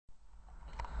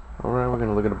Alright, we're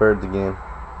gonna look at the birds again.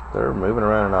 They're moving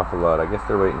around an awful lot. I guess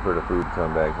they're waiting for the food to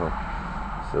come back home.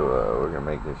 So we're gonna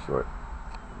make this short.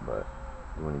 But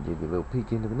I want to give you a little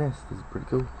peek into the nest. This is pretty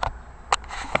cool.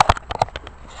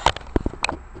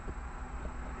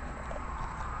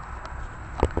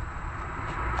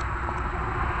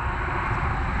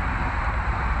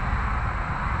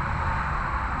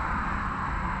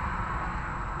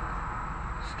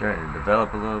 Starting to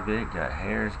develop a little bit. Got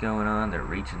hairs going on. They're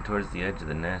reaching towards the edge of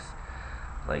the nest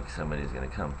like somebody's gonna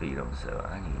come feed them. So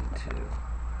I need to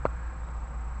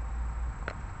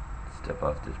step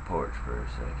off this porch for a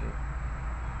second.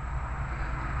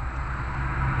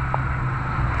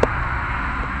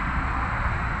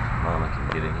 Mama can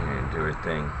get in here and do her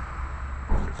thing.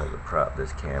 I wonder if I could prop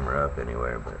this camera up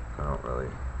anywhere, but I don't really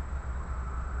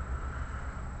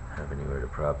have anywhere to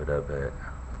prop it up at.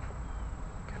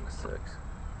 Kinda sucks.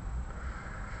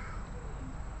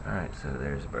 Alright, so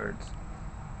there's birds.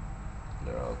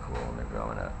 They're all cool and they're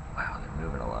growing up. Wow, they're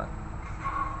moving a lot.